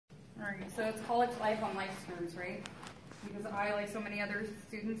Alright, so it's college life on life terms, right? Because I, like so many other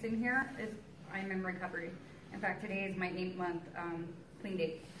students in here, I'm in recovery. In fact, today is my 8-month clean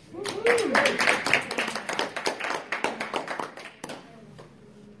date.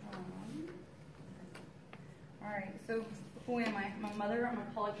 Alright, so who am I? I'm a mother. I'm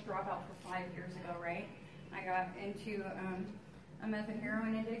a college dropout for 5 years ago, right? I got into a meth and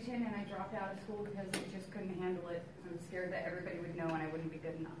heroin addiction, and I dropped out of school because I just couldn't handle it. I was scared that everybody would know and I wouldn't be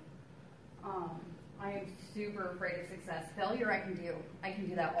good enough. I am super afraid of success. Failure I can do. I can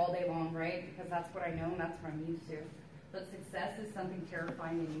do that all day long, right? Because that's what I know and that's what I'm used to. But success is something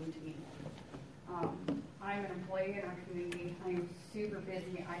terrifying and new to me. I'm an employee in our community. I am super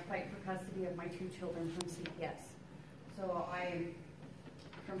busy. I fight for custody of my 2 children from CPS. So I am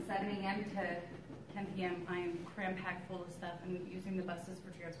from 7 a.m. to 10 p.m. I am cram-packed full of stuff and using the buses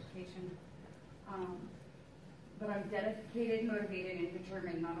for transportation. But I'm dedicated, motivated, and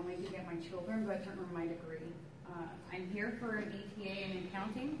determined not only to get my children, but to earn my degree. I'm here for an ATA in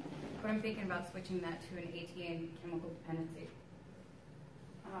accounting, but I'm thinking about switching that to an ATA in chemical dependency.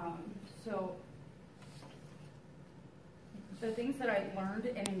 So the things that I learned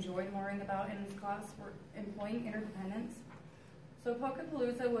and enjoyed learning about in this class were employing interdependence. So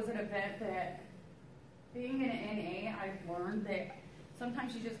Polkapalooza was an event that, being an NA, I've learned that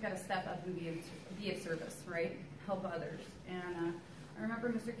sometimes you just got to step up and be of service, right? Help others. And I remember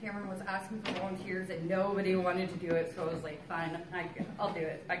Mr. Cameron was asking for volunteers and nobody wanted to do it, so I was like, fine, I'll do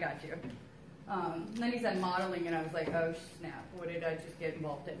it. I got you. And then he said modeling, and I was like, oh snap, what did I just get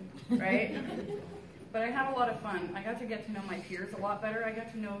involved in, right? But I had a lot of fun. I got to get to know my peers a lot better. I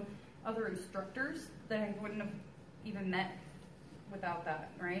got to know other instructors that I wouldn't have even met without that,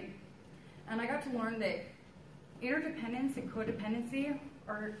 right? And I got to learn that interdependence and codependency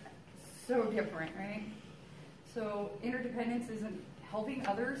are so different, right? So interdependence isn't helping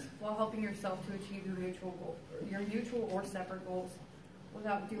others while helping yourself to achieve your mutual goal, your mutual or separate goals,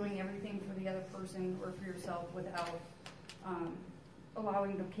 without doing everything for the other person or for yourself, without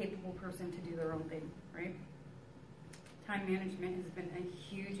allowing the capable person to do their own thing, right? Time management has been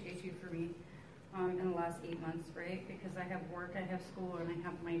a huge issue for me in the last 8 months, right? Because I have work, I have school, and I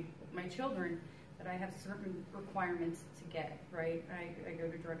have my children that I have certain requirements to get, right? I go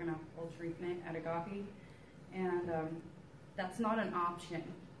to drug and alcohol treatment at Agape, and that's not an option.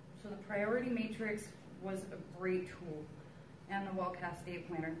 So the priority matrix was a great tool, and the well-cast day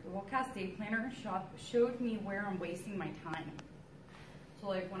planner. The well-cast day planner showed me where I'm wasting my time. So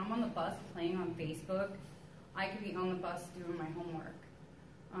like when I'm on the bus playing on Facebook, I could be on the bus doing my homework.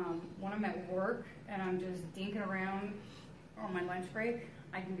 When I'm at work and I'm just dinking around on my lunch break,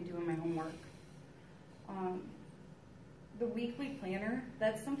 I can be doing my homework. The weekly planner,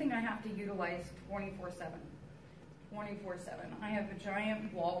 that's something I have to utilize 24/7. 24/7. I have a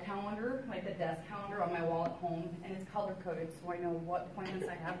giant wall calendar, like the desk calendar on my wall at home, and it's color-coded so I know what appointments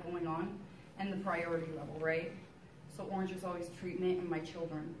I have going on and the priority level, right? So orange is always treatment and my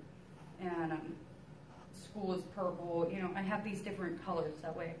children. And school is purple. You know, I have these different colors.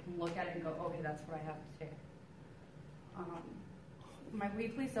 That way I can look at it and go, okay, that's what I have to take. My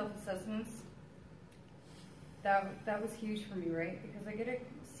weekly self-assessments, that was huge for me, right? Because I get to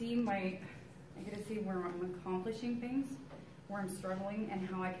see where I'm accomplishing things, where I'm struggling, and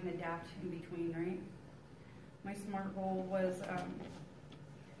how I can adapt in between, right? My SMART goal was,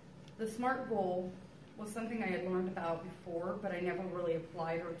 the SMART goal was something I had learned about before, but I never really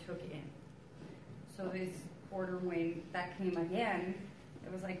applied or took in. So this quarter, when that came again,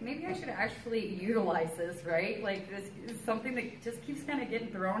 it was like, maybe I should actually utilize this, right? Like, this is something that just keeps kind of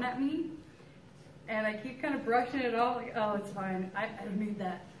getting thrown at me, and I keep kind of brushing it off, like, oh, it's fine, I don't need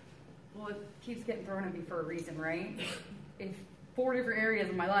that. Well, it keeps getting thrown at me for a reason, right? If 4 different areas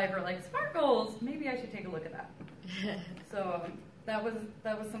of my life are like, SMART goals, maybe I should take a look at that. So that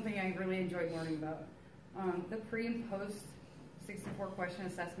was something I really enjoyed learning about. The pre and post 64 question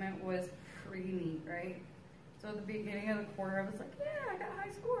assessment was pretty neat, right? So at the beginning of the quarter, I was like, yeah, I got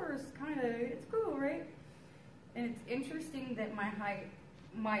high scores, it's cool, right? And it's interesting that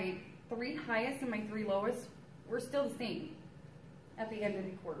my 3 highest and my 3 lowest were still the same at the end of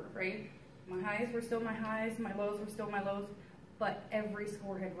the quarter, right? My highs were still my highs, my lows were still my lows, but every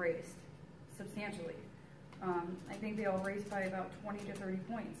score had raised substantially. I think they all raised by about 20 to 30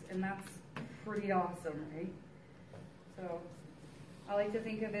 points, and that's pretty awesome, right? So I like to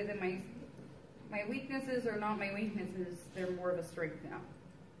think of it that my weaknesses are not my weaknesses, they're more of a strength now.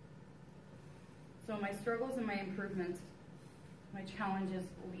 So my struggles and my improvements, my challenges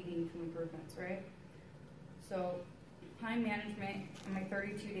leading to improvements, right? So time management and my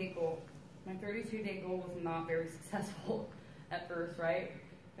 32-day goal. My 32-day goal was not very successful at first, right?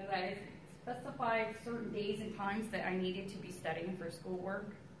 because I specified certain days and times that I needed to be studying for schoolwork,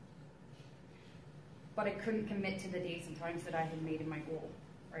 but I couldn't commit to the days and times that I had made in my goal,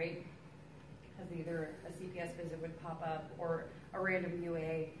 right? Because either a CPS visit would pop up or a random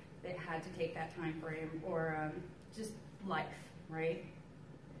UA that had to take that time frame, or just life, right?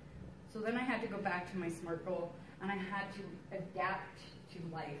 So then I had to go back to my SMART goal, and I had to adapt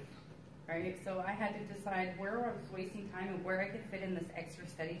to life, right? So I had to decide where I was wasting time and where I could fit in this extra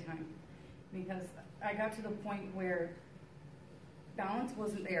study time, because I got to the point where balance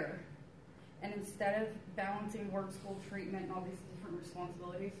wasn't there. And instead of balancing work, school, treatment, and all these different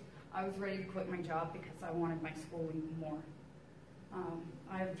responsibilities, I was ready to quit my job because I wanted my schooling more.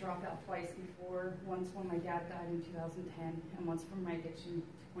 I have dropped out twice before, once when my dad died in 2010, and once from my addiction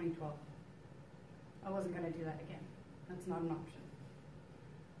in 2012. I wasn't going to do that again. That's not an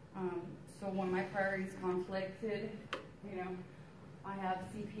option. So when my priorities conflicted, you know, I have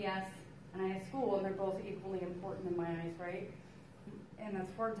CPS and I have school, and they're both equally important in my eyes, right? And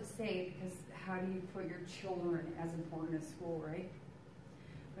that's hard to say, because how do you put your children as important as school, right?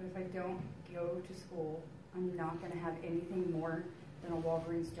 But if I don't go to school, I'm not going to have anything more than a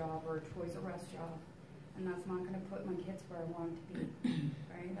Walgreens job or a Toys R Us job. And that's not going to put my kids where I want them to be,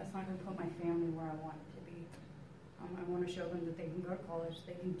 right? That's not going to put my family where I want it to be. I want to show them that they can go to college,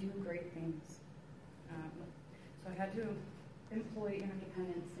 they can do great things. So I had to employ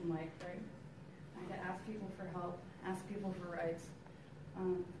interdependence in life, right? I had to ask people for help, ask people for rights.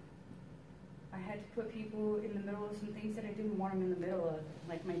 I had to put people in the middle of some things that I didn't want them in the middle of,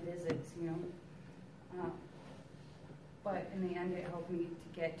 like my visits, you know. But in the end, it helped me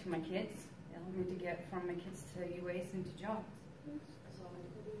to get to my kids. It helped me to get from my kids to UAs and to jobs. So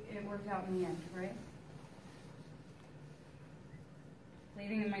it worked out in the end, right?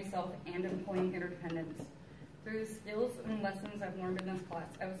 Believing in myself and employing interdependence. Through the skills and lessons I've learned in this class,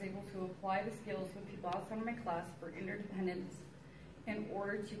 I was able to apply the skills with people outside of my class for interdependence in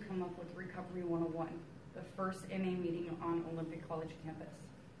order to come up with Recovery 101, the first NA meeting on Olympic College campus.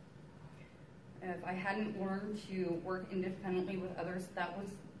 If I hadn't learned to work independently with others, that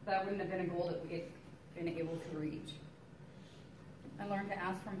wouldn't have been a goal that we had been able to reach. I learned to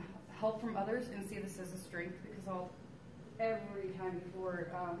ask for help from others and see this as a strength, because every time before,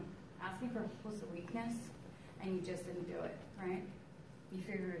 asking for help was a weakness, and you just didn't do it, right? You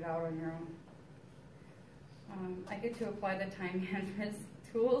figured it out on your own. I get to apply the time management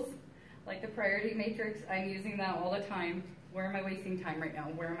tools, like the priority matrix. I'm using that all the time. Where am I wasting time right now?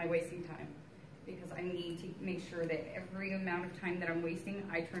 Where am I wasting time? Because I need to make sure that every amount of time that I'm wasting,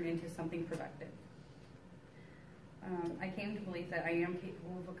 I turn into something productive. I came to believe that I am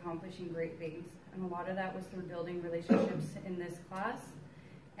capable of accomplishing great things, and a lot of that was through building relationships in this class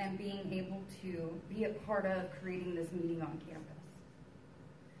and being able to be a part of creating this meeting on campus.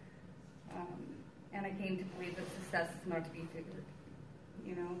 And I came to believe that success is not to be figured.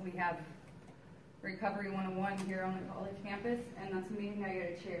 You know, we have Recovery 101 here on the college campus, and that's a meeting I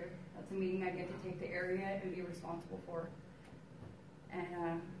get to chair. That's a meeting I get to take the area and be responsible for.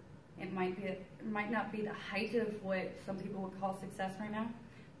 And it might not be the height of what some people would call success right now,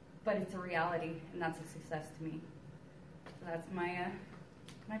 but it's a reality, and that's a success to me. So that's my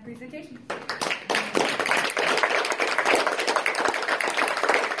my presentation.